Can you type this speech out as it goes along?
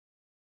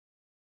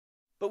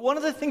But one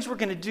of the things we're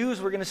going to do is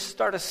we're going to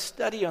start a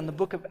study on the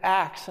book of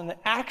Acts. And the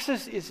Acts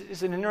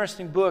is an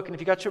interesting book. And if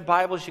you got your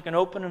Bibles, you can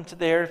open them to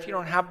there. If you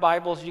don't have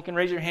Bibles, you can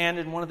raise your hand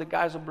and one of the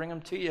guys will bring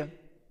them to you.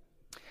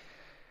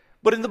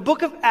 But in the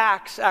book of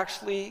Acts,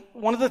 actually,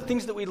 one of the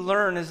things that we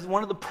learn is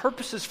one of the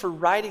purposes for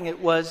writing it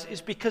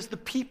is because the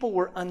people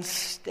were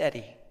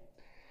unsteady.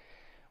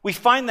 We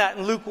find that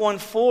in Luke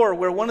 1:4,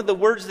 where one of the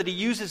words that he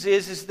uses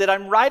is that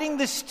I'm writing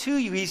this to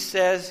you, he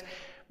says,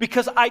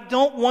 because I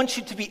don't want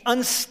you to be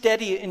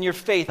unsteady in your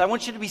faith. I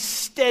want you to be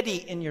steady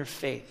in your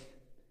faith.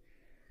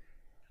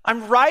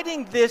 I'm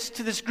writing this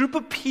to this group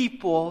of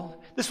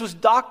people. This was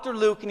Dr.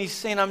 Luke, and he's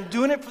saying, I'm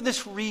doing it for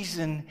this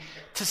reason,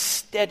 to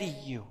steady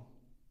you.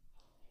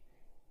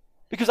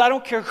 Because I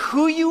don't care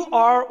who you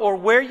are or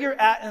where you're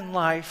at in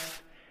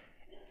life,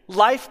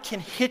 life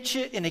can hit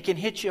you, and it can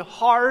hit you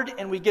hard,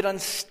 and we get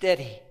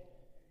unsteady.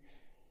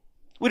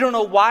 We don't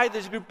know why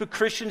this group of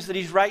Christians that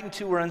he's writing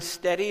to were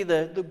unsteady.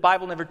 The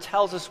Bible never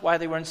tells us why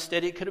they were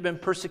unsteady. It could have been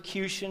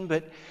persecution,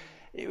 but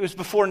it was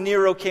before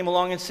Nero came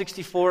along in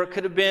 64. It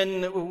could have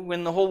been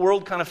when the whole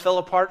world kind of fell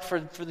apart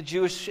for the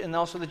Jewish and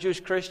also the Jewish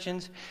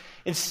Christians.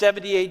 In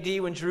 70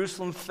 AD when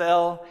Jerusalem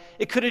fell.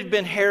 It could have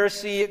been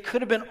heresy. It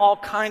could have been all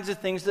kinds of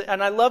things.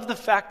 And I love the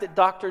fact that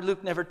Dr.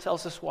 Luke never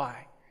tells us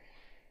why.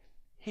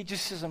 He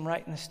just says, I'm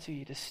writing this to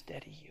you to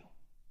steady you.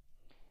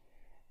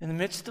 In the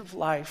midst of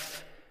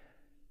life,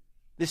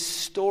 this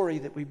story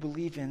that we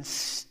believe in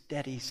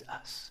steadies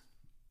us.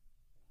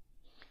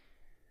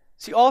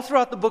 See, all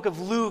throughout the book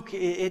of Luke,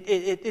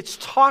 it's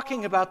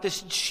talking about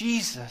this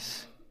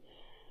Jesus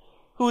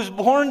who was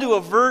born to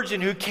a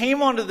virgin, who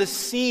came onto the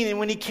scene. And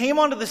when he came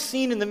onto the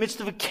scene in the midst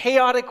of a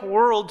chaotic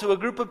world to a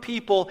group of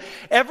people,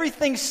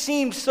 everything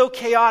seemed so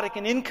chaotic.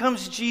 And in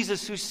comes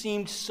Jesus, who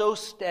seemed so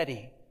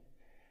steady.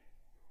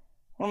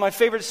 One of my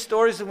favorite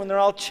stories is when they're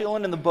all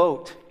chilling in the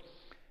boat.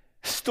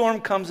 Storm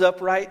comes up,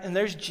 right? And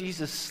there's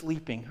Jesus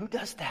sleeping. Who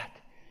does that?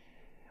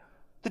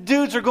 The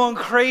dudes are going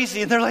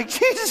crazy, and they're like,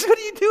 Jesus, what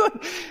are you doing?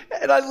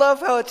 And I love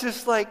how it's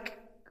just like,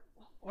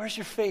 where's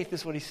your faith,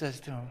 is what he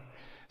says to him.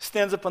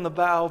 Stands up on the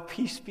bow,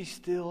 peace be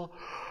still.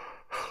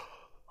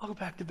 I'll go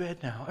back to bed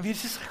now. I mean,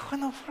 it's just like, what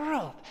in the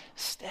world?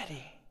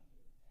 Steady.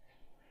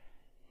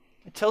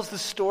 It tells the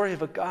story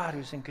of a God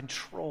who's in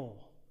control.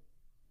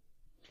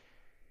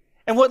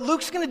 And what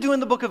Luke's going to do in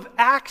the book of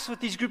Acts with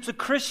these groups of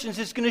Christians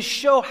is going to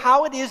show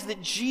how it is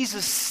that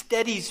Jesus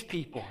steadies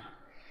people.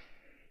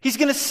 He's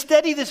going to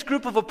steady this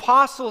group of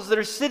apostles that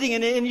are sitting,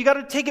 and you got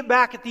to take it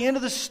back at the end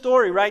of the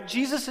story, right?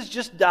 Jesus has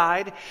just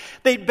died.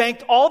 They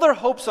banked all their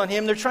hopes on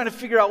him. They're trying to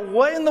figure out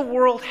what in the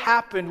world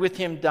happened with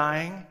him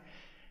dying.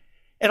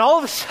 And all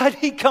of a sudden,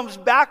 he comes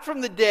back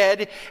from the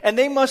dead, and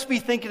they must be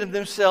thinking to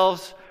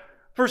themselves,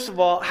 first of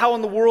all, how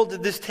in the world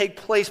did this take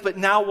place? But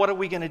now what are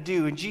we going to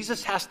do? And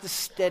Jesus has to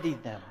steady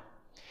them.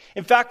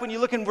 In fact, when you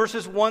look in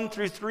verses 1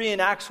 through 3 in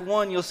Acts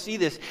 1, you'll see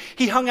this.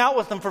 He hung out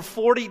with them for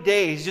 40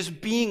 days,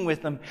 just being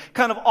with them,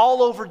 kind of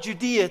all over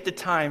Judea at the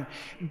time,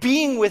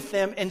 being with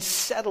them and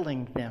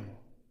settling them.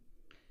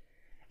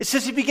 It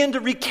says he began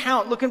to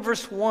recount. Look in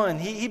verse 1.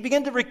 He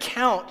began to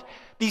recount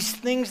these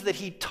things that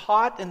he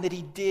taught and that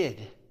he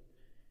did.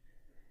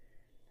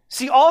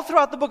 See, all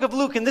throughout the book of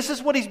Luke, and this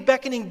is what he's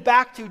beckoning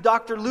back to,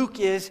 Dr. Luke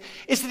is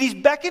that he's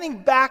beckoning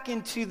back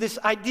into this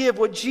idea of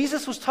what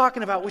Jesus was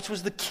talking about, which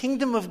was the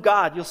kingdom of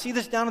God. You'll see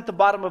this down at the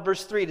bottom of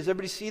verse 3. Does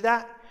everybody see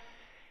that?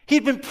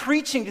 He'd been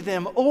preaching to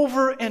them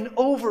over and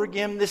over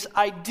again this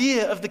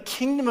idea of the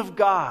kingdom of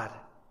God.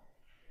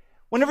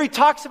 Whenever he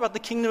talks about the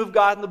kingdom of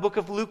God in the book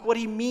of Luke, what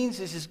he means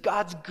is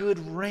God's good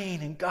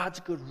reign and God's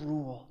good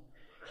rule.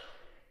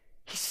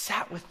 He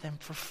sat with them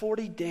for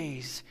 40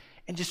 days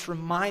and just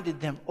reminded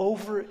them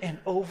over and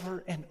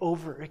over and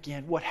over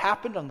again what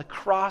happened on the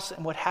cross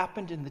and what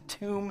happened in the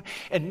tomb,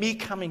 and me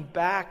coming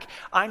back,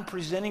 I'm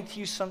presenting to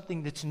you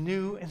something that's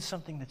new and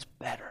something that's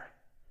better.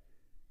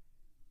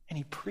 And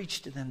he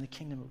preached to them the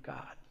kingdom of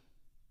God.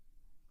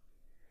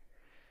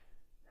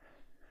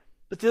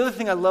 But the other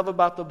thing I love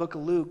about the book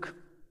of Luke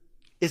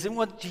isn't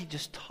what he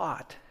just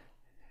taught,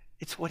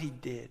 it's what he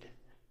did.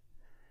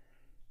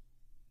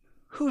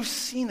 Who's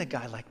seen a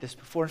guy like this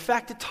before? In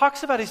fact, it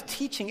talks about his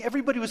teaching.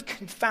 Everybody was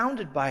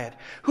confounded by it.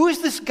 Who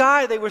is this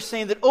guy, they were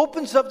saying, that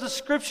opens up the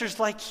scriptures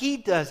like he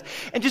does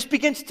and just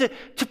begins to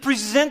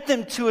present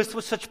them to us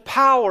with such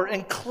power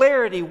and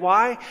clarity?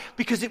 Why?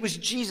 Because it was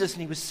Jesus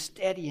and he was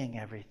steadying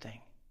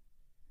everything.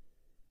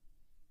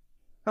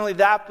 Not only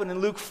that, but in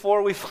Luke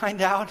 4 we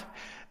find out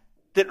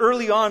that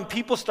early on,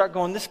 people start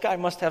going, this guy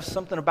must have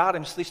something about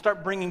him. So they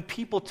start bringing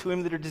people to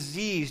him that are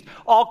diseased,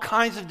 all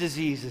kinds of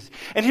diseases.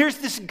 And here's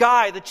this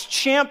guy that's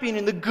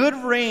championing the good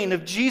reign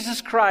of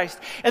Jesus Christ.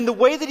 And the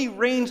way that he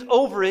reigns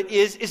over it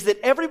is that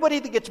everybody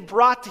that gets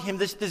brought to him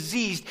that's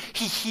diseased,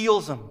 he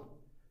heals them.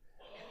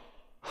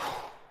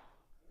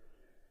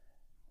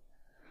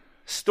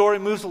 Story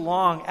moves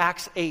along,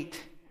 Acts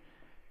 8.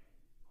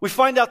 We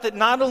find out that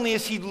not only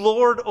is he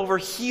Lord over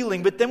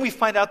healing, but then we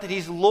find out that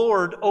he's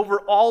Lord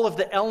over all of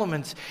the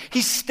elements.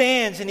 He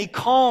stands and he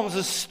calms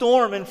a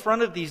storm in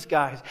front of these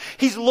guys.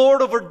 He's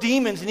Lord over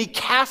demons and he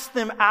casts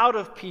them out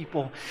of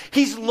people.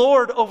 He's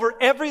Lord over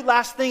every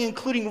last thing,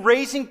 including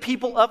raising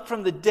people up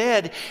from the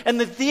dead. And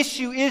the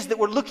issue is that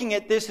we're looking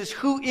at this is,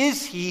 who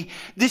is he?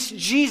 This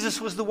Jesus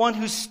was the one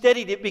who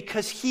steadied it,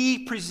 because he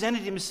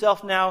presented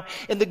himself now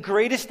in the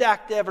greatest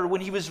act ever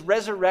when he was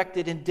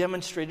resurrected and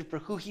demonstrated for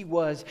who he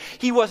was.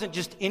 He wasn't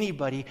just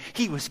anybody.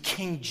 He was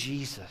King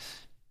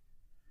Jesus.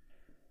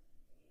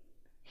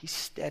 He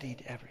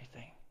steadied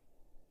everything.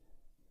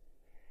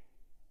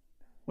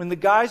 When the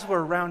guys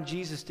were around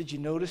Jesus, did you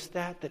notice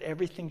that? That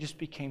everything just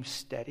became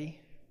steady?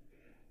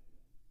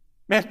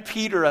 Man,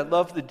 Peter, I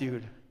love the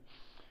dude.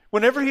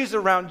 Whenever he's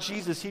around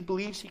Jesus, he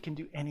believes he can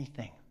do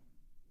anything.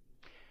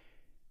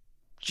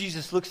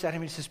 Jesus looks at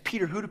him and he says,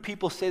 Peter, who do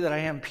people say that I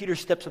am? Peter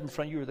steps up in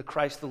front. You are the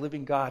Christ, the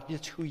living God.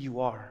 It's who you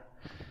are.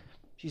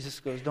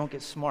 Jesus goes, don't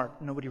get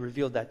smart. Nobody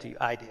revealed that to you.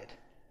 I did.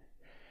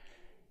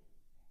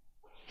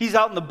 He's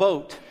out in the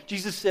boat.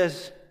 Jesus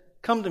says,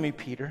 come to me,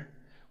 Peter.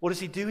 What does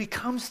he do? He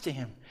comes to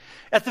him.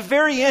 At the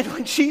very end,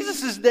 when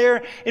Jesus is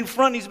there in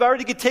front, he's about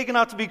to get taken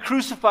out to be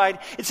crucified.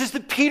 It says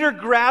that Peter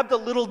grabbed a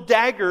little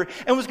dagger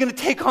and was going to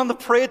take on the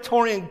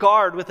Praetorian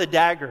Guard with a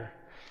dagger.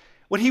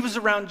 When he was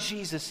around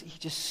Jesus, he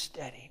just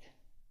steadied.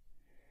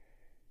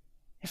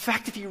 In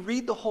fact, if you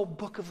read the whole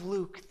book of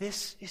Luke,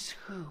 this is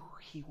who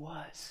he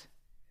was.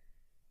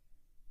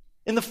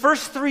 In the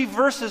first 3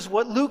 verses,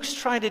 what Luke's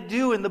trying to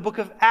do in the book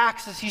of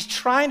Acts is he's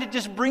trying to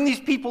just bring these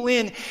people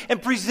in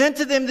and present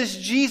to them this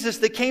Jesus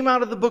that came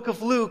out of the book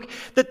of Luke.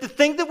 That the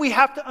thing that we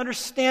have to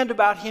understand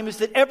about him is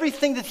that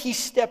everything that he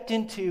stepped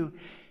into,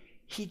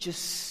 he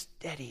just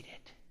steadied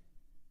it.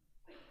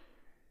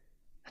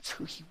 That's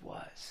who he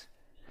was.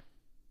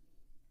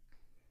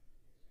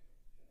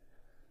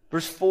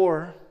 Verse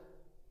 4,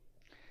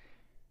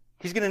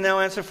 he's going to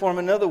now answer for him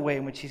another way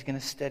in which he's going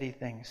to steady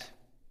things.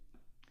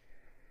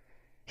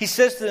 He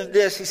says to them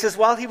this, he says,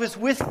 while he was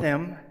with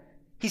them,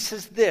 he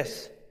says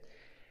this,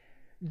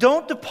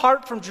 don't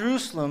depart from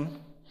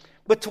Jerusalem,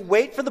 but to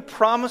wait for the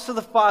promise of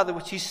the Father,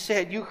 which he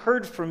said, you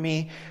heard from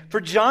me.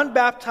 For John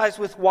baptized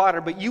with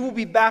water, but you will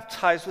be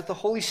baptized with the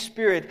Holy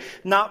Spirit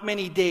not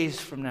many days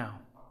from now.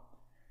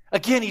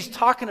 Again, he's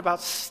talking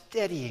about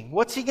steadying.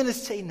 What's he going to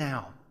say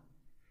now?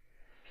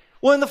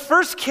 Well, in the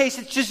first case,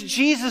 it's just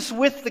Jesus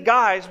with the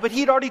guys, but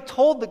he'd already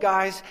told the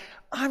guys,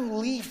 I'm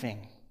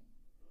leaving.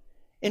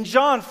 In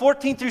John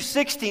 14 through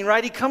 16,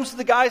 right, he comes to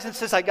the guys and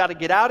says, I got to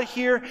get out of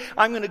here.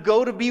 I'm going to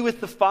go to be with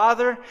the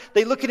Father.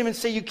 They look at him and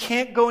say, you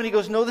can't go. And he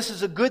goes, no, this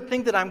is a good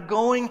thing that I'm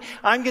going.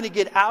 I'm going to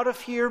get out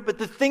of here. But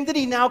the thing that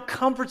he now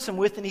comforts them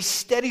with and he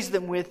steadies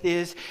them with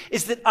is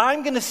that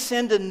I'm going to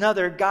send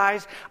another.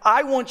 Guys,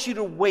 I want you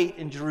to wait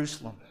in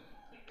Jerusalem.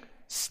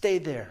 Stay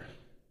there.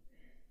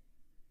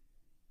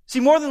 See,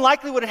 more than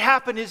likely what had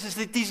happened is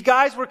that these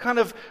guys were kind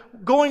of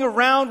going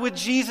around with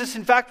Jesus.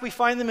 In fact, we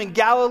find them in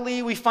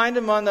Galilee. We find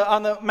them on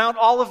the Mount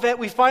Olivet.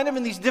 We find them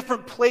in these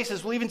different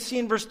places. We'll even see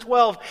in verse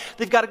 12,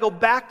 they've got to go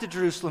back to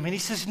Jerusalem. And he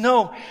says,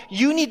 no,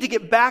 you need to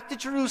get back to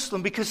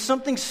Jerusalem because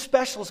something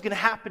special is going to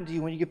happen to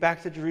you when you get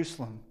back to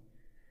Jerusalem.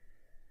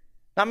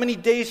 Not many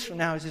days from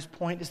now is his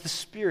point, is the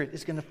Spirit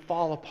is going to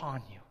fall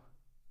upon you.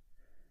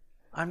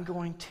 I'm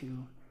going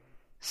to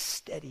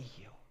steady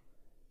you.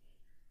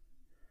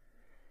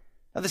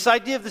 Now, this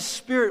idea of the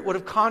Spirit would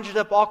have conjured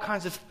up all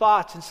kinds of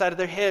thoughts inside of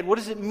their head. What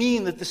does it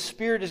mean that the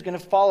Spirit is going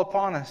to fall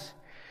upon us?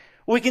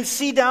 Well, we can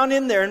see down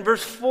in there in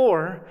verse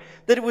 4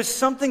 that it was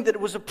something that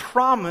was a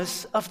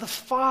promise of the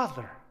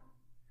Father.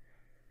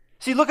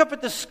 See, look up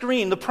at the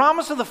screen. The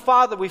promise of the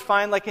Father we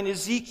find like in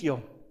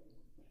Ezekiel.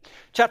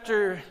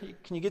 Can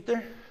you get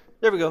there?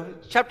 There we go.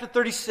 Chapter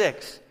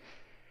 36.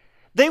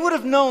 They would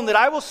have known that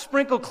I will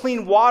sprinkle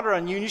clean water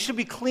on you, and you shall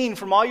be clean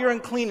from all your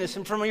uncleanness,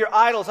 and from your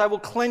idols I will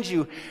cleanse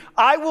you.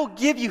 I will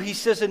give you, he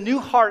says, a new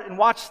heart, and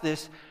watch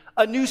this,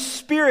 a new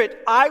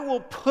spirit I will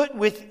put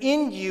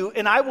within you,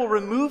 and I will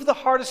remove the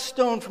heart of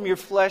stone from your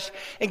flesh,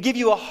 and give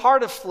you a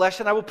heart of flesh,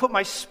 and I will put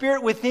my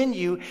spirit within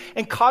you,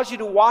 and cause you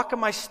to walk in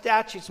my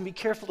statutes, and be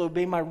careful to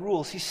obey my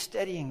rules. He's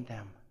steadying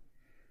them.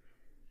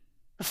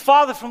 The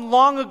Father from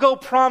long ago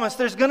promised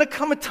there's going to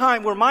come a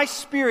time where my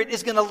Spirit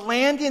is going to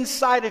land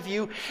inside of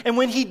you, and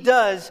when he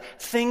does,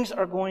 things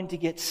are going to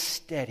get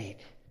steadied.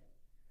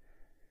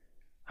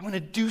 I'm going to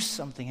do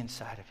something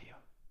inside of you.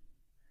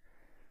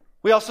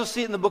 We also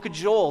see it in the book of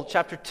Joel,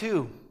 chapter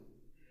 2.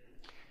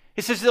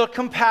 It says, it'll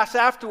come pass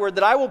afterward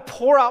that I will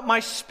pour out my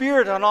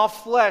Spirit on all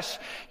flesh.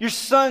 Your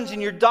sons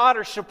and your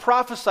daughters shall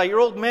prophesy. Your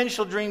old men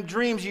shall dream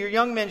dreams. Your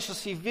young men shall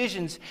see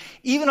visions.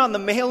 Even on the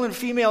male and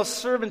female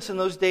servants in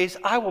those days,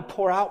 I will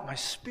pour out my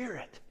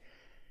Spirit.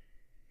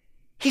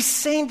 He's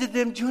saying to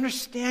them, do you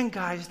understand,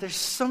 guys? There's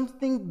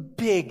something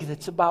big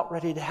that's about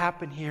ready to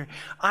happen here.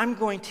 I'm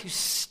going to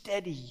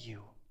steady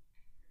you.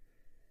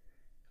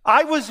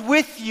 I was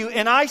with you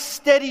and I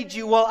steadied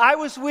you. While I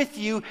was with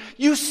you,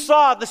 you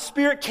saw the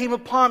Spirit came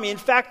upon me. In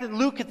fact, in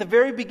Luke, at the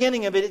very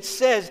beginning of it, it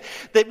says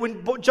that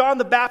when John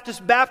the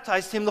Baptist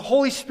baptized him, the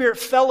Holy Spirit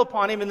fell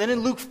upon him. And then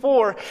in Luke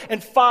 4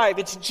 and 5,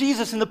 it's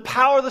Jesus in the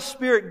power of the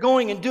Spirit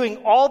going and doing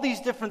all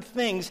these different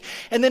things.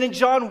 And then in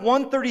John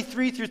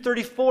 1:33 through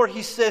 34,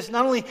 he says,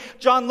 not only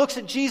John looks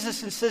at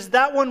Jesus and says,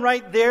 that one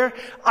right there,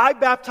 I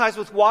baptize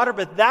with water,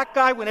 but that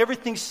guy, when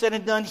everything's said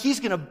and done, he's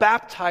going to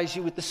baptize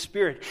you with the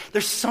Spirit.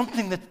 There's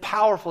something that's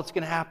powerful that's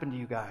going to happen to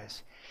you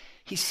guys.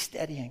 He's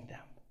steadying them.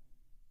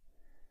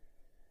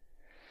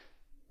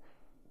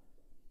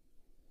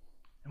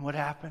 And what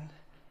happened?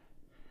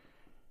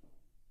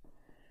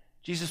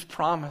 Jesus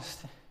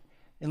promised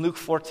in Luke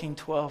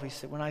 14:12, he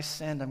said, when I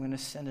send, I'm going to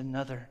send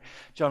another.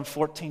 John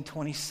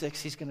 14:26,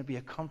 he's going to be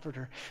a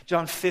comforter.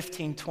 John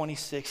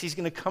 15:26, he's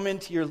going to come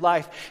into your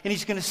life and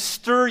he's going to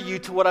stir you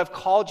to what I've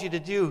called you to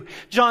do.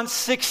 John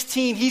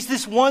 16, he's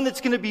this one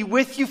that's going to be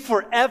with you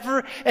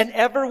forever and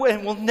ever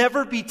and will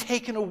never be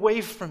taken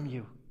away from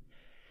you.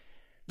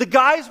 The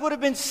guys would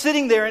have been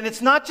sitting there, and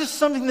it's not just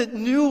something that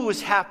new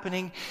was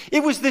happening.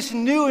 It was this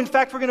new, in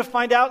fact, we're going to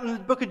find out in the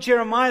book of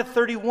Jeremiah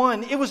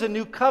 31, it was a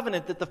new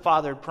covenant that the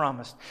Father had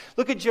promised.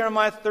 Look at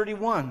Jeremiah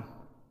 31.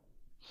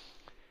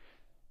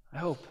 I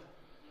hope.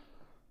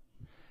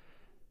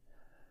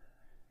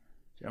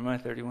 Jeremiah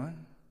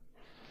 31.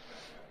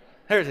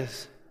 There it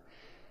is.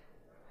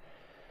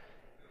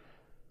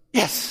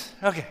 Yes,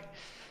 okay.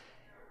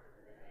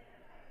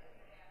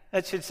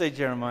 That should say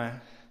Jeremiah.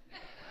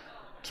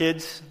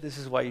 Kids, this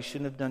is why you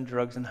shouldn't have done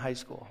drugs in high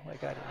school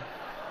like I did.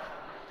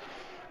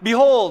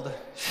 Behold,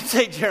 should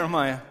say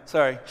Jeremiah,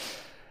 sorry.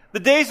 The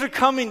days are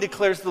coming,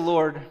 declares the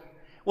Lord,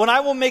 when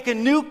I will make a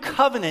new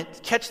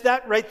covenant. Catch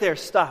that right there,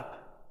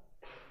 stop.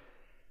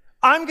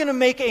 I'm going to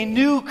make a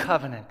new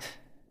covenant.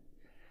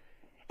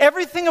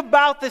 Everything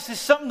about this is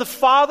something the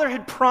Father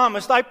had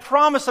promised. I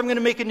promise I'm going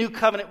to make a new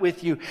covenant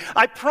with you.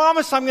 I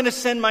promise I'm going to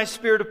send my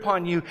Spirit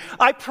upon you.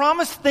 I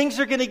promise things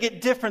are going to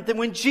get different. That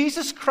when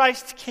Jesus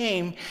Christ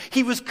came,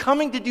 He was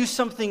coming to do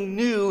something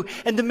new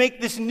and to make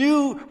this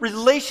new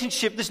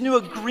relationship, this new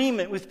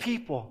agreement with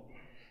people.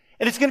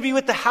 And it's going to be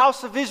with the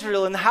house of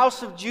Israel and the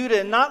house of Judah,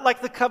 and not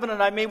like the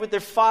covenant I made with their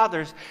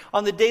fathers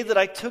on the day that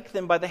I took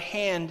them by the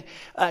hand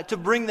to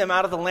bring them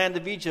out of the land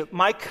of Egypt.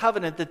 My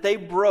covenant that they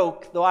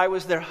broke, though I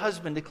was their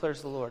husband,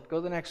 declares the Lord. Go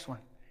to the next one.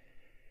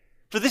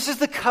 For this is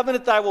the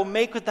covenant that I will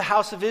make with the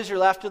house of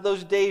Israel after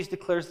those days,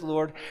 declares the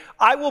Lord.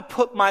 I will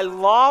put my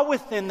law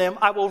within them.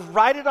 I will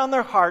write it on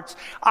their hearts.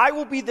 I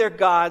will be their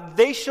God.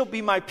 They shall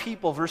be my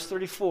people. Verse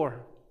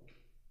 34.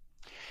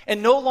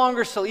 And no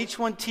longer shall each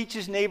one teach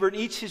his neighbor and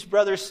each his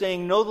brother,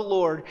 saying, know the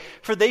Lord,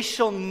 for they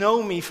shall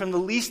know me from the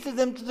least of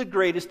them to the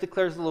greatest,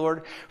 declares the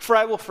Lord. For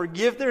I will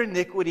forgive their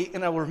iniquity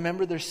and I will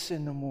remember their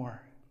sin no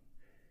more.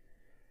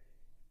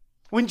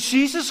 When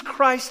Jesus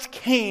Christ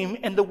came,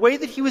 and the way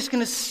that He was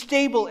going to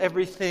stable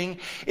everything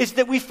is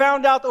that we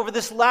found out over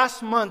this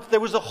last month there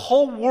was a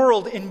whole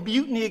world in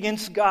mutiny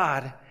against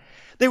God.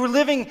 They were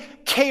living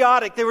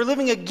chaotic. They were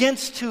living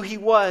against who He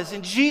was.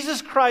 And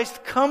Jesus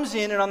Christ comes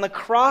in, and on the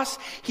cross,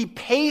 He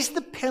pays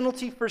the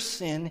penalty for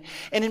sin.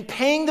 And in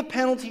paying the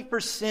penalty for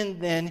sin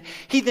then,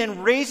 He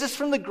then raises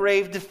from the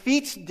grave,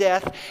 defeats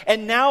death,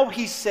 and now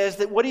He says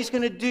that what He's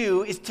going to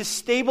do is to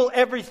stable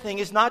everything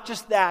is not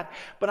just that,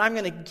 but I'm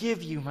going to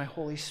give you my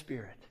Holy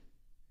Spirit.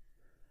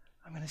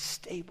 I'm going to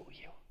stable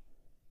you.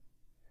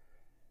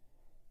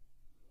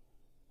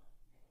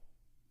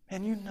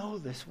 And you know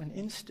this, when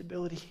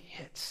instability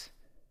hits,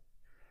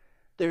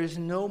 there is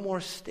no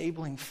more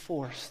stabling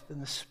force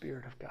than the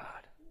Spirit of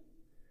God.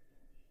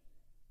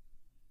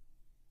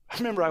 I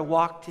remember I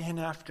walked in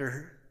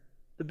after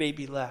the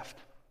baby left.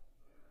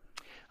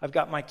 I've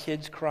got my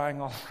kids crying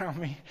all around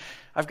me.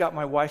 I've got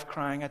my wife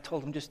crying. I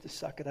told them just to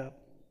suck it up.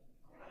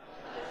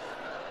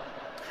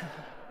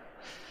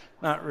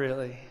 Not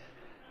really.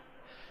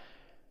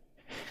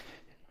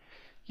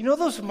 You know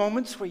those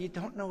moments where you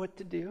don't know what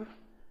to do?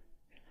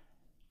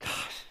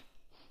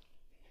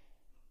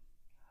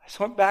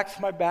 I went back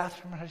to my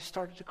bathroom and I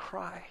started to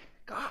cry.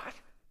 God,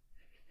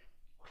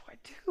 what do I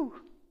do?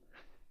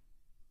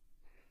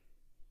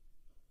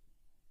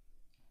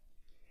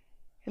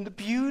 And the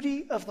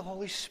beauty of the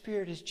Holy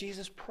Spirit is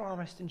Jesus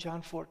promised in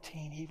John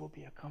 14, He will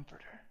be a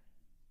comforter.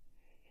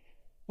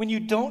 When you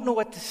don't know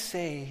what to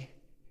say,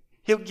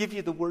 He'll give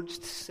you the words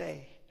to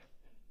say.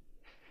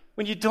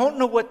 When you don't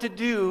know what to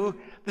do,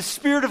 the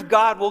Spirit of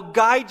God will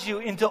guide you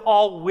into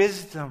all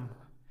wisdom.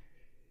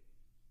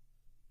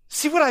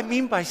 See what I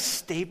mean by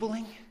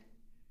stabling?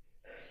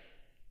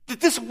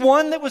 That this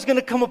one that was going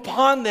to come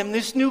upon them,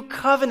 this new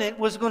covenant,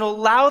 was going to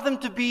allow them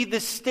to be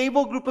this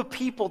stable group of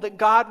people that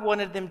God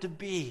wanted them to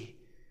be.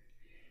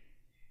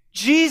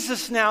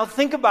 Jesus now,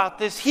 think about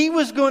this, He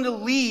was going to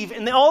leave,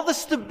 and all the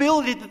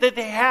stability that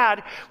they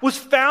had was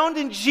found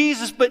in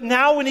Jesus, but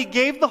now when He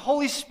gave the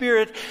Holy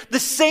Spirit, the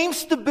same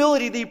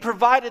stability that He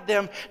provided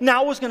them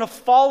now was going to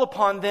fall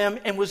upon them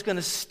and was going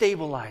to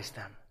stabilize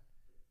them.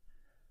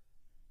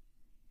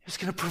 He was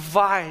going to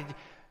provide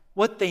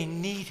what they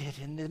needed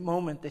in the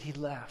moment that He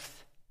left.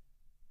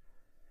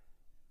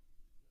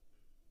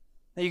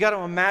 Now you got to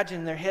imagine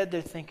in their head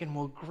they're thinking,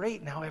 well,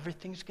 great, now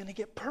everything's going to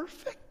get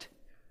perfect.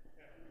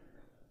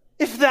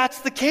 If that's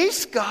the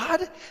case,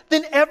 God,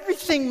 then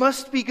everything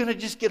must be going to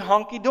just get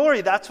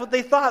honky-dory. That's what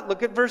they thought.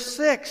 Look at verse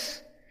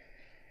 6.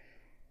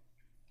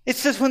 It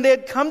says, when they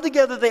had come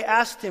together, they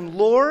asked him,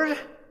 Lord,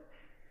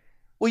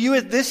 will you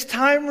at this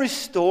time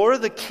restore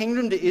the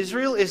kingdom to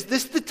Israel? Is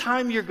this the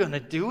time you're going to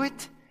do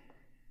it?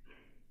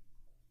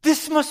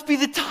 This must be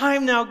the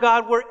time now,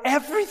 God, where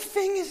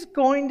everything is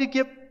going to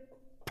get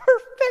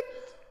perfect.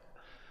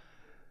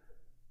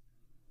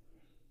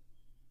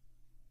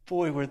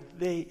 Boy, were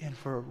they in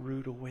for a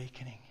rude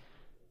awakening.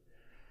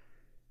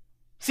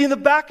 See, in the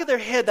back of their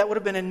head, that would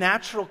have been a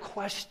natural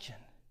question.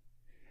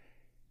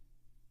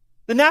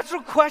 The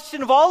natural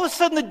question of all of a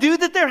sudden the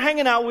dude that they're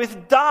hanging out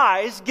with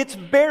dies, gets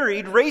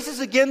buried, raises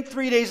again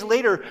 3 days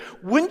later.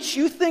 Wouldn't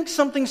you think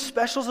something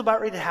special is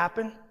about ready to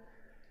happen?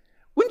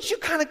 Wouldn't you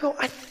kind of go,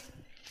 I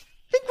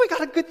think we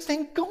got a good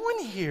thing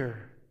going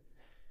here?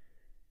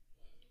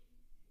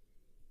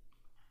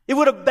 It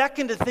would have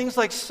beckoned to things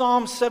like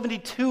Psalm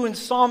 72 and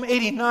Psalm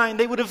 89.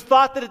 They would have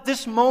thought that at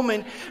this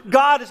moment,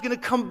 God is going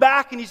to come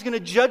back and He's going to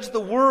judge the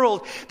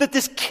world. That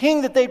this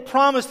king that they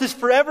promised, this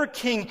forever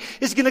king,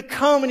 is going to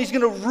come and He's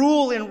going to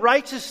rule in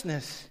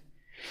righteousness.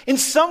 In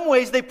some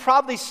ways, they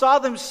probably saw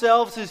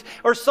themselves as,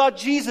 or saw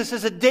Jesus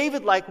as a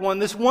David-like one,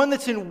 this one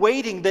that's in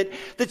waiting,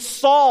 that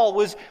Saul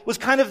was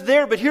kind of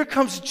there, but here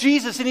comes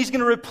Jesus and He's going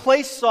to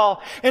replace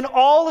Saul, and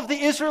all of the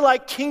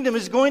Israelite kingdom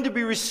is going to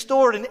be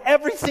restored, and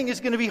everything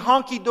is going to be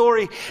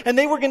honky-dory, and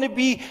they were going to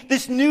be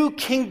this new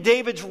King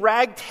David's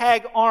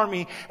ragtag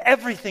army.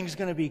 Everything's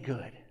going to be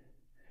good.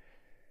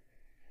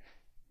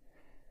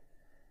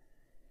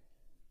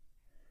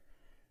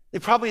 They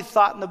probably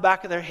thought in the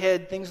back of their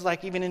head things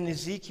like, even in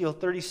Ezekiel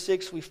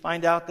 36, we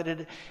find out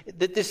that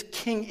this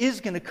king is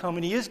going to come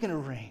and he is going to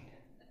reign.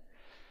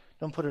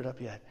 Don't put it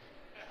up yet.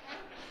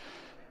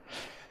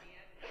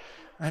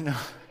 I know.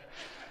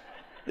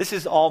 This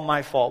is all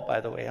my fault,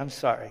 by the way. I'm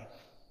sorry.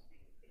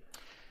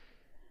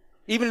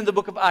 Even in the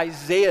book of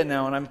Isaiah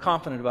now, and I'm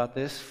confident about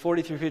this,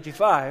 40 through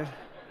 55,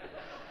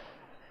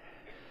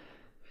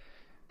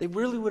 they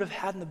really would have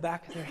had in the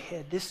back of their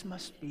head, this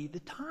must be the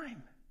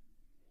time.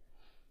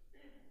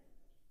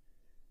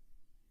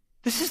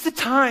 This is the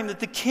time that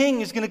the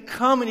king is going to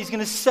come and he's going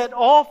to set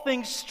all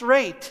things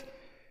straight.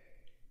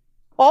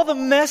 All the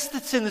mess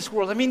that's in this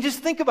world. I mean, just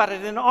think about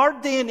it. In our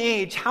day and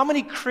age, how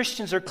many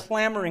Christians are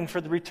clamoring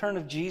for the return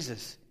of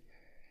Jesus?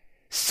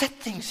 Set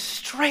things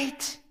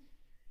straight.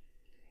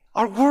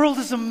 Our world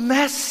is a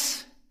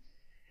mess.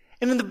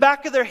 And in the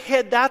back of their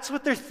head, that's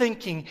what they're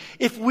thinking.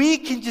 If we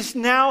can just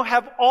now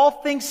have all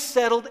things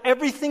settled,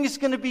 everything is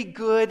going to be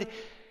good.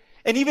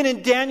 And even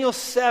in Daniel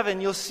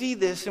 7, you'll see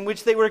this, in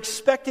which they were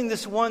expecting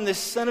this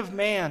Son of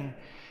Man.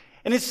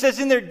 And it says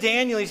in there,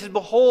 Daniel, he says,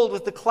 behold,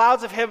 with the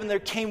clouds of heaven there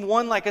came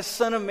one like a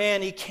son of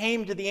man. He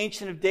came to the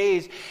Ancient of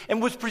Days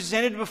and was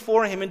presented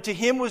before him. And to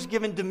him was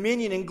given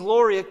dominion and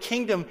glory, a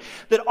kingdom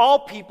that all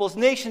peoples,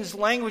 nations,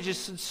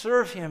 languages should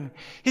serve him.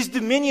 His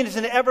dominion is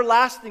an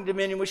everlasting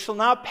dominion which shall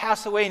not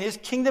pass away. And his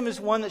kingdom is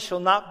one that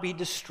shall not be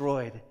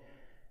destroyed.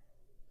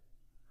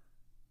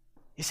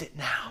 Is it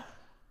now?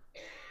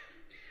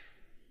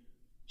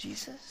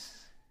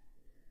 Jesus,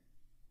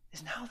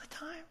 is now the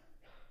time?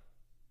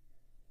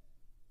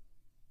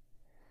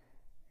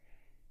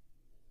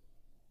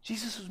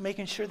 Jesus was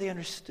making sure they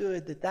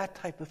understood that that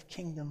type of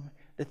kingdom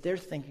that they're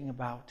thinking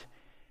about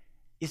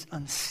is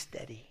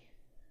unsteady.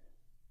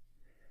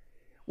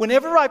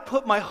 Whenever I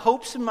put my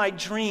hopes and my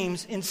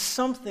dreams in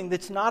something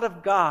that's not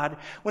of God,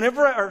 or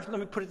let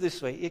me put it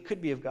this way, it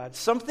could be of God,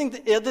 something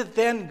other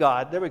than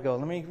God, there we go,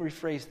 let me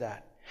rephrase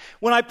that.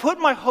 When I put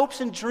my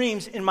hopes and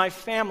dreams in my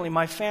family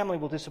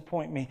will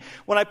disappoint me.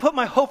 When I put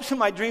my hopes and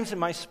my dreams in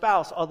my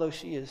spouse, although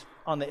she is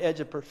on the edge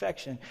of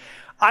perfection,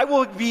 I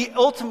will be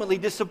ultimately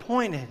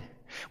disappointed.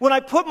 When I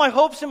put my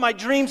hopes and my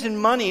dreams in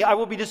money, I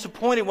will be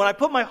disappointed. When I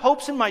put my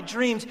hopes and my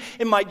dreams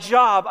in my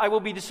job, I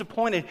will be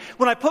disappointed.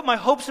 When I put my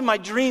hopes and my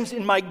dreams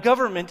in my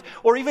government,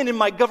 or even in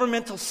my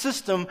governmental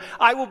system,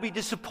 I will be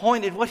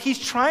disappointed. What he's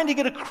trying to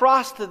get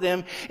across to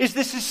them is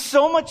this is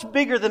so much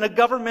bigger than a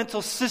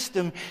governmental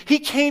system. He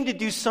came to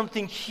do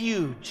something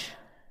huge.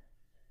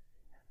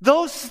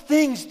 Those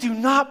things do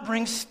not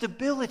bring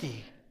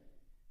stability.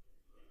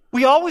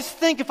 We always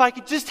think if I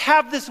could just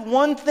have this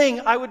one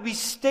thing, I would be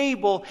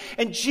stable.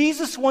 And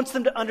Jesus wants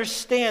them to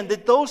understand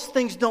that those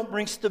things don't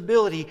bring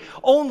stability.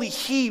 Only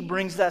He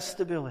brings that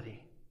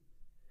stability.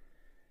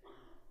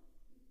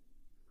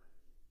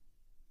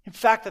 In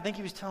fact, I think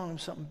He was telling them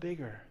something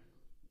bigger.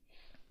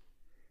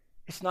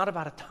 It's not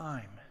about a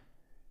time.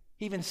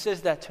 He even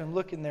says that to him.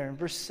 Look in there in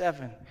verse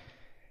 7.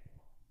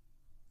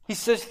 He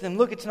says to them,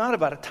 look, it's not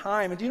about a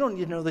time. And you don't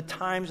need to know the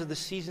times or the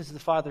seasons the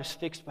Father is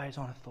fixed by His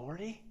own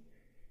authority.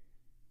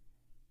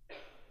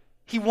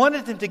 He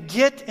wanted them to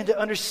get and to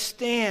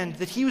understand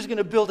that He was going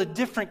to build a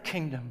different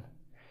kingdom.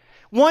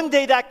 One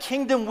day that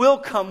kingdom will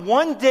come.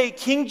 One day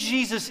King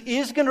Jesus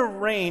is going to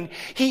reign.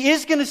 He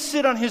is going to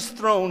sit on his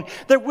throne.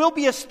 There will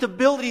be a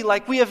stability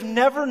like we have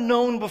never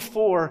known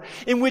before,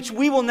 in which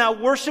we will now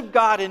worship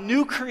God in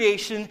new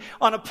creation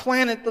on a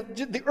planet,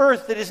 the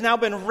earth, that has now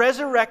been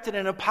resurrected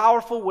in a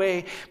powerful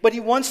way. But he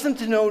wants them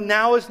to know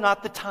now is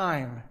not the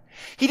time.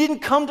 He didn't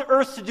come to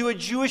earth to do a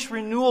Jewish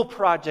renewal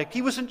project.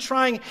 He wasn't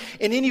trying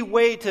in any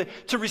way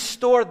to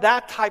restore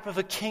that type of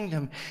a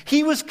kingdom.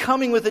 He was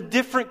coming with a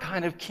different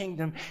kind of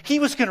kingdom. He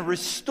was going to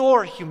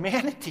restore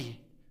humanity.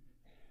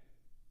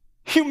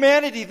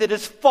 Humanity that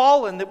has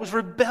fallen, that was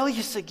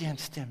rebellious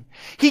against him.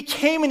 He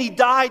came and he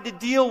died to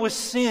deal with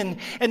sin.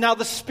 And now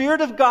the Spirit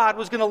of God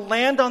was going to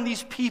land on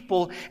these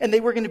people, and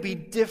they were going to be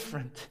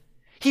different.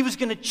 He was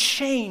going to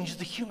change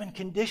the human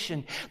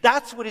condition.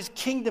 That's what his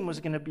kingdom was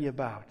going to be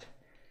about.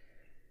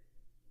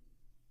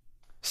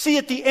 See,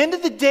 at the end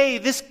of the day,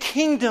 this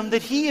kingdom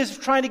that he is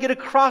trying to get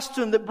across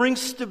to him that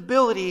brings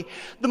stability,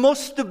 the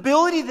most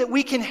stability that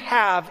we can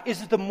have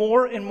is the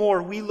more and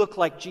more we look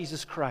like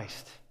Jesus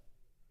Christ.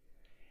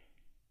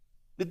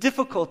 The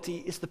difficulty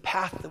is the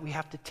path that we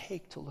have to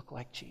take to look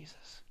like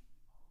Jesus.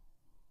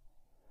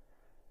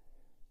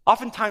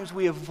 Oftentimes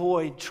we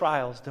avoid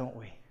trials, don't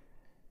we?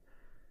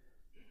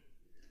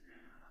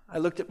 I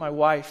looked at my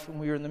wife when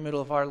we were in the middle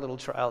of our little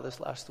trial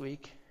this last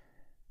week.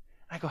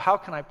 I go, how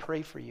can I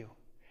pray for you?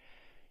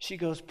 She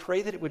goes,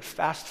 pray that it would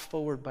fast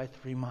forward by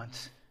 3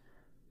 months.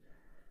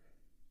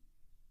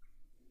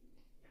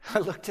 I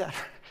looked at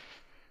her.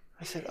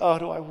 I said, oh,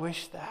 do I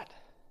wish that?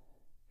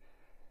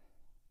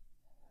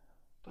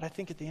 But I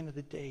think at the end of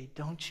the day,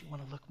 don't you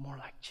want to look more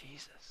like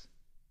Jesus?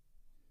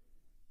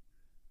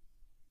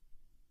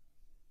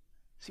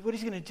 See, what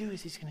he's going to do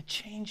is he's going to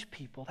change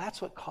people.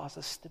 That's what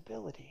causes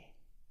stability.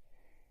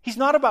 He's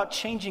not about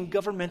changing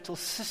governmental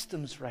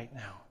systems right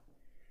now.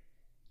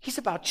 He's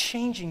about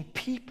changing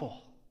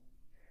people.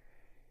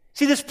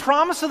 See, this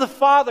promise of the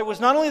Father was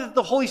not only that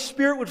the Holy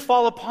Spirit would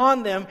fall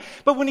upon them,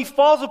 but when he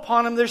falls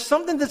upon them, there's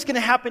something that's going to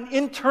happen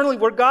internally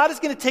where God is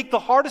going to take the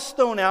heart of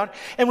stone out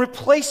and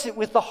replace it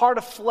with the heart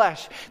of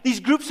flesh. These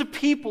groups of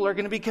people are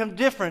going to become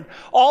different.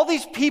 All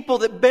these people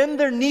that bend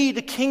their knee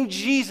to King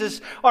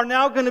Jesus are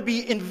now going to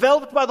be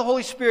enveloped by the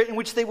Holy Spirit, in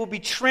which they will be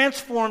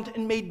transformed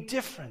and made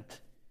different.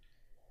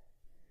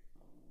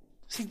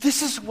 See,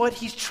 this is what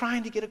he's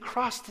trying to get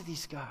across to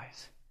these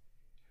guys.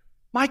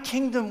 My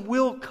kingdom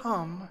will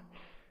come.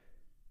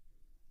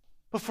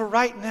 But for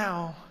right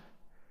now,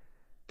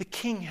 the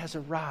king has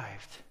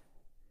arrived,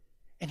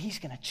 and he's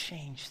going to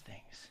change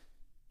things.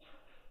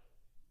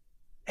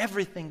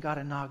 Everything got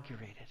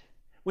inaugurated.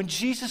 When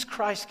Jesus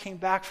Christ came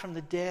back from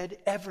the dead,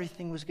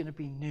 everything was going to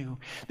be new.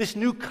 This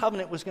new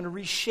covenant was going to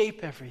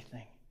reshape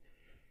everything.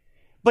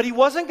 But he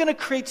wasn't going to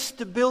create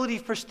stability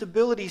for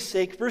stability's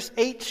sake. Verse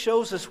 8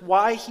 shows us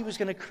why he was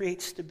going to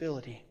create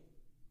stability.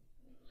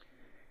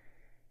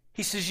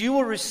 He says, you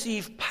will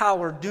receive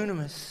power,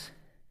 dunamis,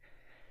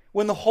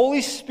 when the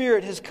Holy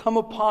Spirit has come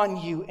upon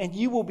you, and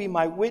you will be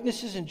my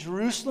witnesses in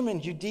Jerusalem and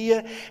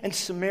Judea and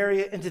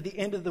Samaria and to the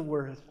end of the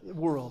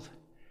world.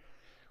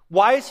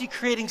 Why is he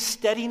creating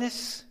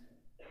steadiness?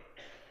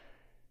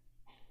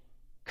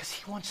 Because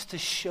he wants to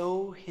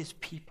show his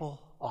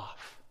people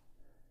off.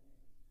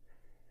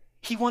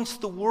 He wants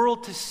the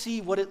world to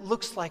see what it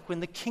looks like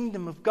when the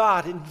kingdom of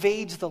God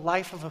invades the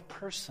life of a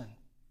person.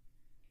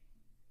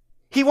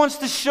 He wants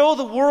to show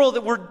the world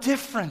that we're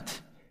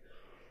different.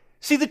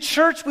 See, the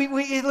church, let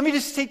me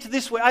just say it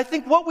this way. I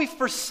think what we've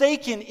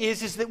forsaken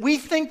is that we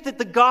think that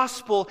the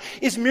gospel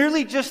is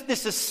merely just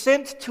this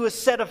assent to a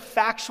set of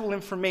factual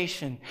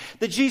information.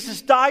 That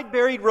Jesus died,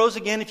 buried, rose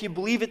again. If you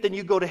believe it, then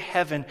you go to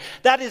heaven.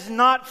 That is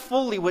not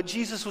fully what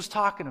Jesus was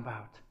talking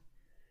about.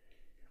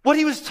 What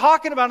he was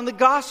talking about in the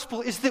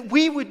gospel is that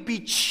we would be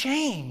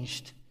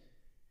changed.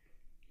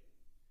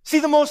 See,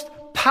 the most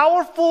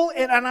powerful,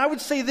 and I would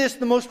say this,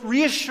 the most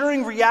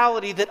reassuring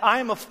reality that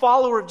I am a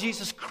follower of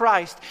Jesus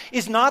Christ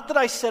is not that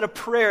I said a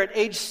prayer at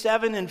age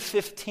 7 and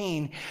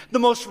 15. The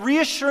most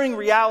reassuring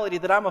reality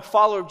that I'm a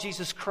follower of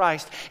Jesus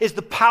Christ is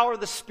the power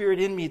of the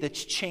Spirit in me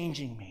that's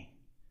changing me.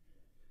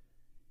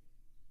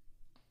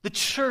 The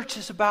church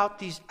is about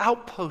these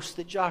outposts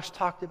that Josh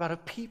talked about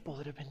of people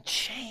that have been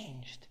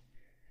changed.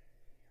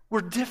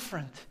 We're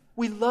different.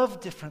 We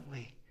love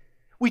differently.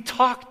 We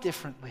talk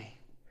differently.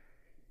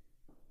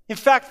 In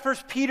fact, 1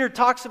 Peter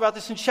talks about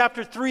this in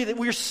chapter 3, that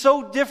we are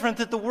so different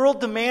that the world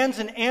demands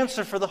an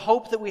answer for the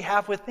hope that we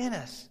have within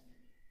us.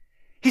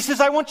 He says,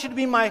 I want you to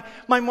be my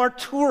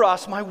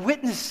marturos, my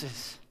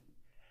witnesses.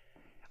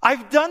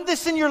 I've done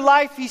this in your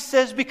life, he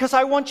says, because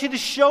I want to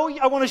show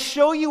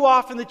you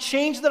off in the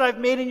change that I've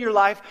made in your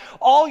life,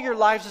 all your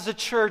lives as a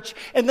church,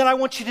 and then I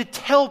want you to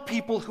tell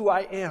people who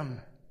I am.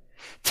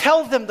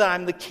 Tell them that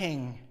I'm the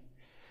king.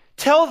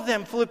 Tell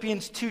them,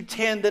 Philippians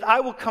 2:10, that I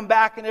will come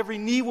back and every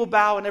knee will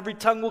bow and every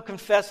tongue will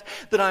confess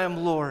that I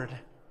am Lord.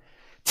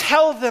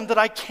 Tell them that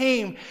I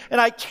came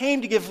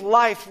to give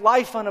life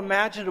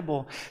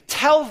unimaginable.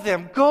 Tell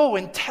them, go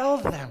and tell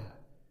them.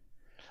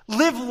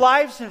 Live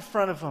lives in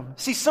front of Him.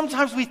 See,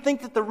 sometimes we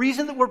think that the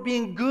reason that we're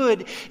being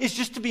good is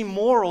just to be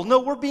moral. No,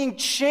 we're being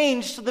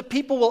changed so that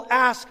people will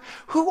ask,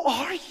 who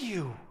are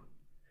you?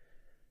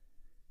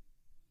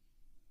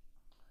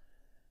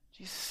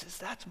 Jesus says,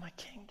 that's my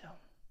kingdom.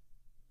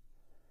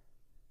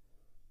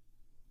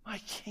 My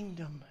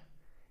kingdom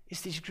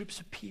is these groups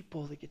of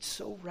people that get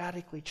so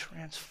radically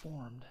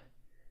transformed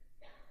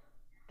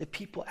that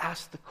people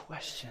ask the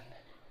question,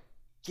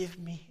 give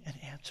me an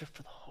answer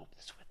for the hope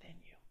that's within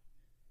you.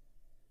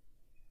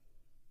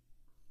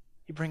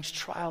 He brings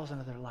trials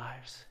into their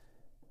lives.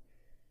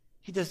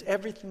 He does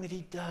everything that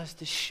He does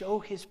to show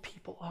His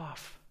people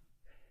off.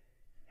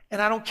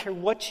 And I don't care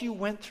what you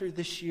went through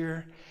this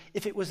year,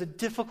 if it was a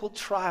difficult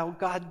trial,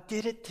 God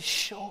did it to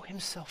show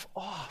Himself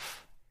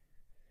off.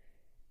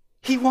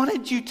 He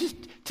wanted you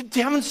to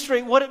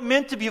demonstrate what it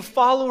meant to be a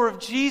follower of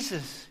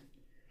Jesus.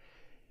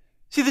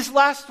 See, this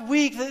last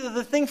week,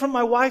 the thing from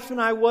my wife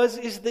and I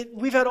is that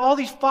we've had all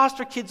these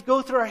foster kids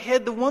go through our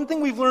head. The one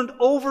thing we've learned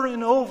over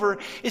and over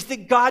is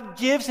that God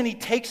gives and He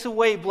takes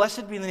away.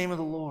 Blessed be the name of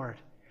the Lord.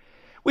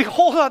 We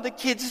hold on to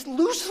kids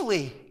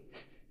loosely.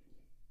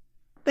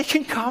 They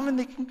can come and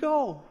they can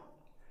go.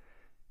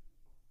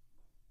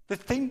 The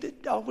thing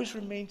that always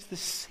remains the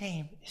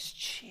same is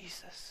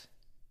Jesus.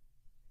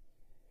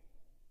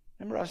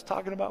 Remember I was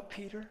talking about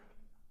Peter?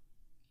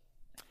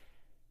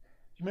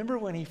 Remember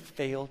when he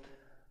failed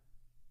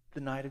the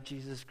night of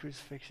Jesus'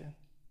 crucifixion?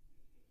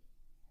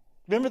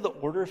 Remember the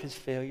order of his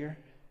failure?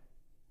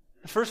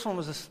 The first one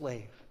was a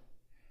slave.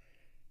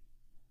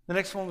 The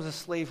next one was a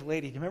slave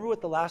lady. Do you remember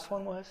what the last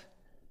one was?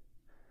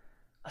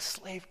 A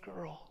slave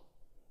girl.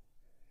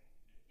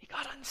 He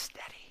got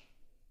unsteady.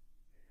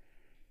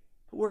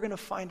 But we're going to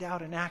find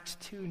out in Acts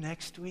 2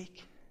 next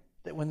week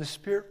that when the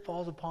Spirit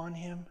falls upon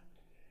him,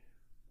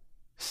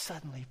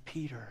 suddenly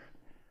Peter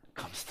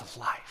comes to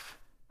life.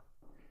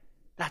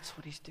 That's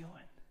what he's doing.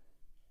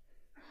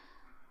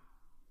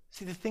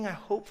 See, the thing I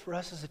hope for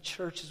us as a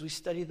church as we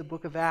study the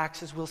book of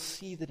Acts is we'll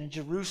see that in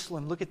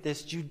Jerusalem, look at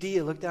this,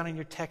 Judea, look down in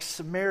your text,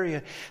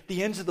 Samaria,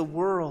 the ends of the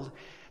world,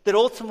 that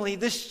ultimately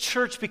this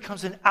church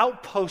becomes an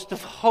outpost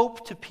of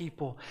hope to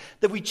people,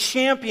 that we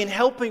champion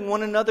helping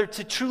one another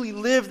to truly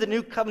live the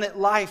new covenant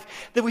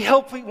life, that we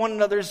help one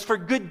another for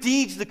good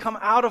deeds to come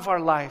out of our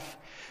life,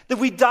 that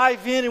we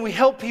dive in and we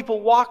help people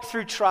walk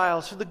through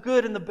trials, for the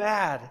good and the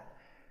bad.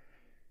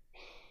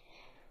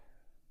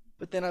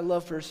 But then I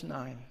love verse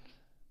 9.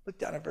 Look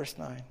down at verse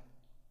 9.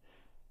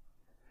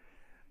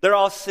 They're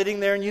all sitting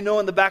there, and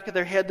in the back of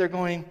their head, they're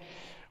going,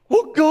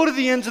 we'll go to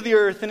the ends of the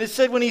earth. And it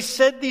said when he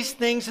said these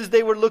things as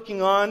they were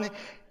looking on,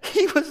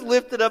 he was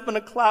lifted up in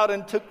a cloud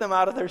and took them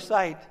out of their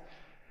sight.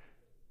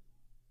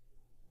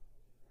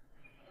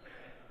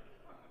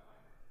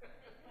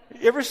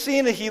 You ever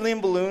seen a helium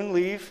balloon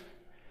leave?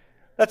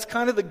 That's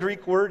kind of the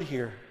Greek word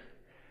here.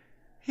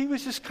 He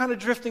was just kind of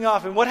drifting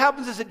off. And what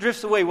happens as it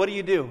drifts away? What do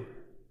you do?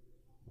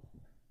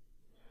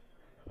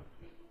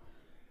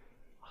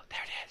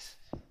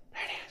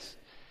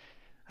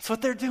 That's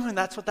what they're doing.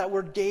 That's what that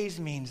word gaze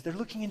means. They're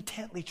looking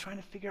intently, trying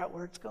to figure out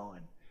where it's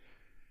going.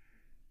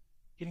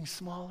 Getting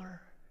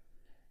smaller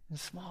and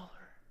smaller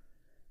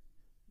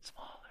and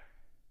smaller.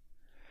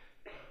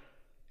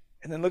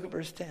 And then look at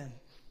verse 10.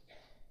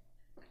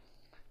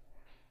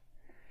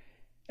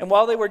 And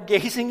while they were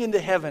gazing into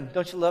heaven,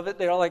 don't you love it?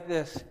 They're all like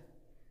this.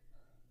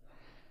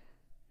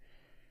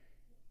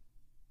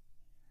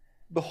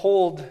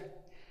 Behold,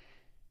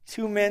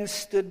 two men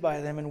stood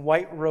by them in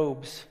white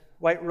robes.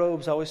 White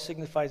robes always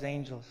signifies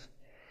angels.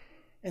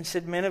 And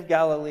said, Men of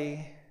Galilee,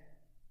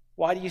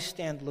 why do you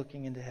stand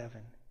looking into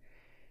heaven?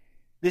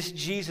 This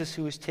Jesus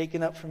who was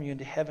taken up from you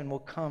into heaven will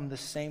come the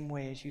same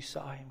way as you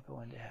saw him go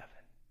into heaven.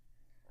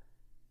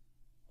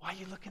 Why are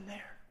you looking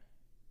there?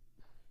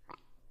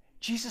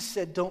 Jesus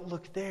said, don't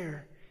look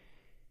there.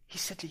 He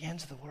said, the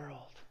ends of the world.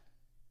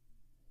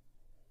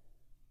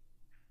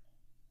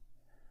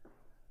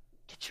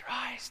 Get your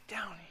eyes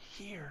down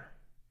here.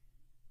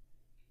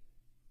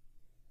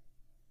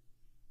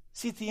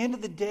 See, at the end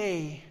of the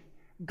day,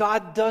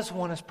 God does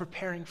want us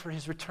preparing for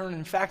his return.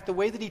 In fact, the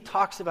way that he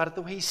talks about it,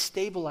 the way he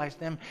stabilized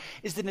them,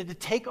 is that to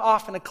take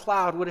off in a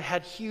cloud would have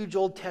had huge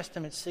Old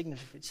Testament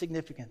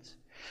significance.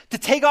 To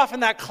take off in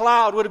that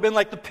cloud would have been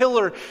like the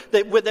pillar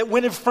that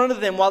went in front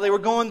of them while they were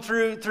going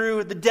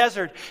through the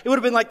desert. It would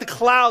have been like the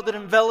cloud that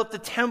enveloped the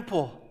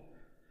temple.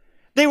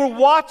 They were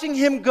watching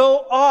him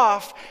go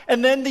off,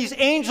 and then these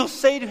angels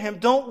say to him,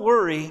 don't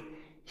worry,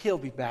 he'll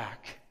be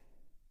back.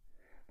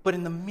 But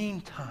in the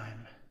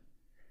meantime,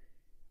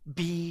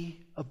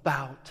 be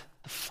about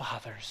the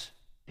Father's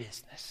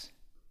business.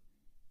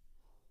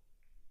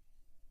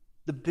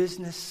 The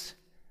business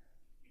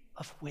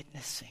of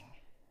witnessing.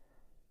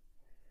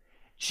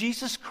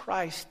 Jesus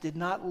Christ did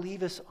not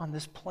leave us on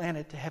this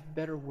planet to have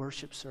better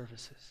worship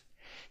services.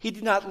 He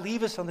did not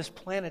leave us on this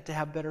planet to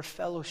have better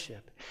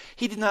fellowship.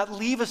 He did not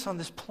leave us on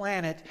this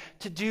planet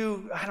to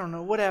do,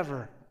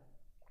 whatever.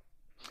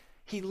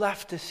 He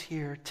left us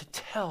here to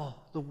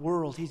tell the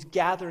world. He's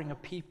gathering a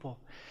people.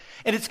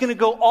 And it's going to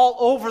go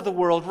all over the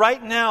world.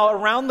 Right now,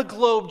 around the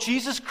globe,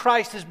 Jesus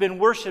Christ has been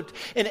worshiped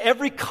in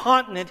every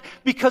continent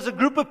because a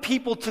group of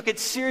people took it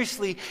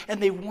seriously and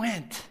they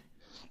went.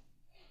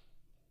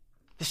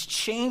 This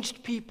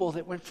changed people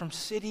that went from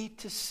city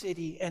to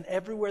city, and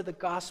everywhere the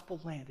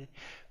gospel landed,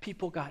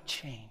 people got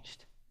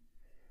changed.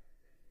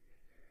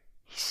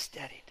 He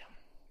steadied them.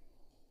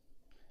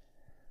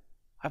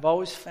 I've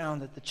always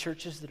found that the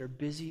churches that are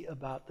busy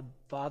about the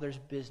Father's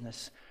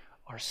business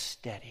are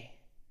steady.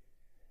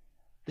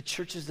 The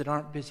churches that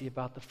aren't busy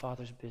about the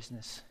Father's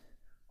business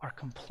are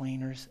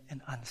complainers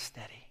and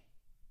unsteady.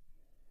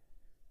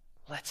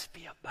 Let's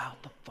be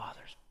about the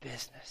Father's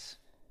business.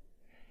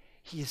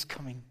 He is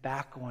coming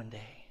back one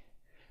day.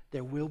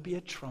 There will be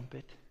a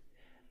trumpet.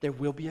 There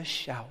will be a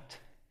shout.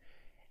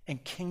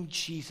 And King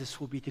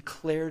Jesus will be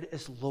declared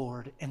as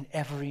Lord, and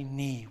every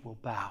knee will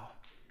bow.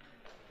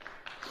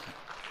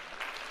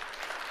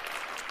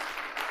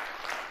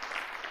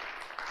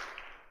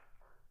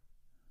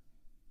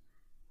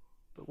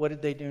 But what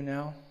did they do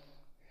now?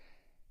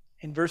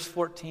 In verse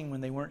 14, when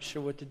they weren't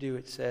sure what to do,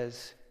 it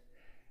says,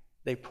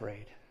 they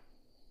prayed.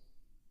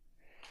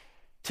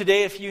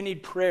 Today, if you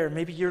need prayer,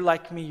 maybe you're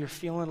like me, you're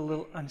feeling a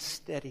little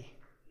unsteady.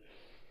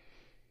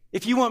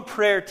 If you want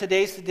prayer,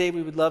 today's the day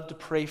we would love to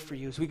pray for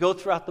you. As we go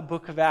throughout the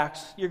book of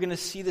Acts, you're going to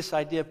see this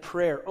idea of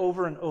prayer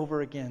over and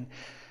over again.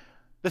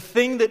 The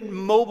thing that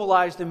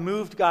mobilized and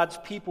moved God's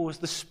people was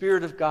the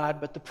Spirit of God,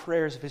 but the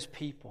prayers of His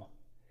people.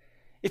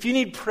 If you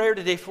need prayer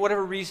today, for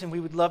whatever reason, we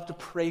would love to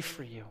pray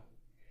for you.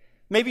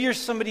 Maybe you're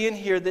somebody in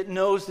here that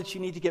knows that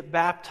you need to get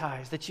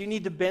baptized, that you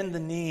need to bend the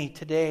knee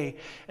today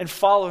and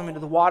follow Him into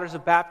the waters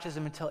of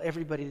baptism and tell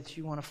everybody that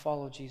you want to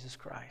follow Jesus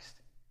Christ.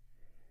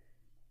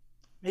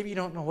 Maybe you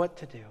don't know what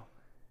to do.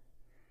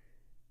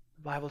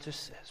 The Bible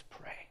just says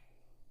pray.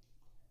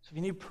 So if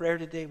you need prayer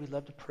today, we'd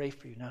love to pray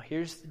for you. Now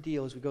here's the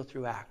deal as we go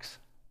through Acts.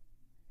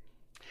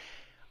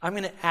 I'm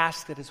going to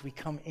ask that as we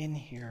come in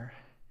here,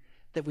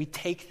 that we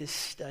take this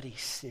study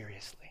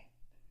seriously.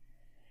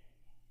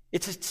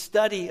 It's a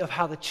study of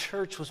how the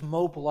church was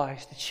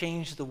mobilized to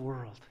change the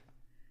world.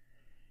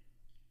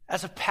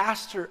 As a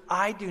pastor,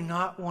 I do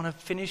not want to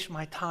finish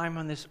my time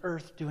on this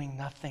earth doing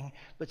nothing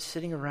but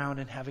sitting around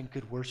and having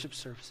good worship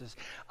services.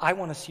 I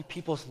want to see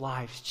people's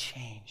lives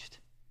changed.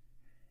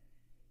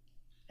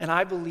 And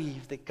I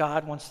believe that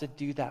God wants to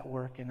do that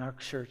work in our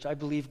church. I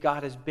believe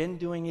God has been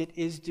doing it,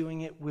 is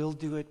doing it, will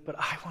do it, but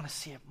I want to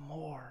see it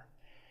more.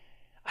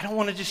 I don't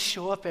want to just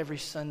show up every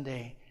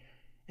Sunday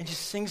and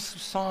just sing some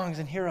songs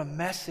and hear a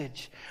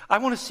message. I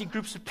want to see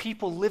groups of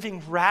people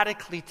living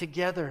radically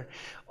together,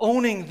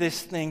 owning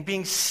this thing,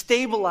 being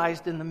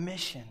stabilized in the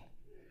mission.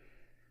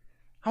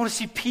 I want to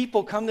see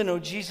people come to know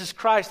Jesus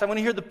Christ. I want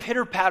to hear the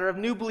pitter-patter of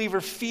new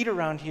believer feet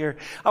around here.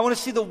 I want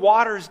to see the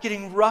waters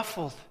getting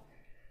ruffled.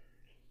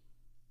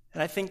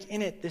 And I think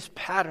in it, this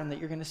pattern that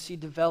you're going to see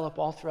develop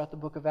all throughout the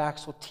book of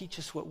Acts will teach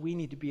us what we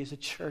need to be as a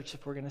church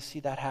if we're going to see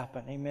that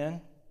happen.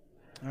 Amen?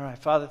 All right,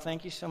 Father,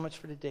 thank you so much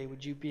for today.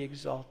 Would you be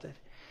exalted?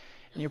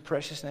 In your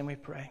precious name we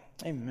pray.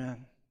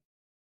 Amen.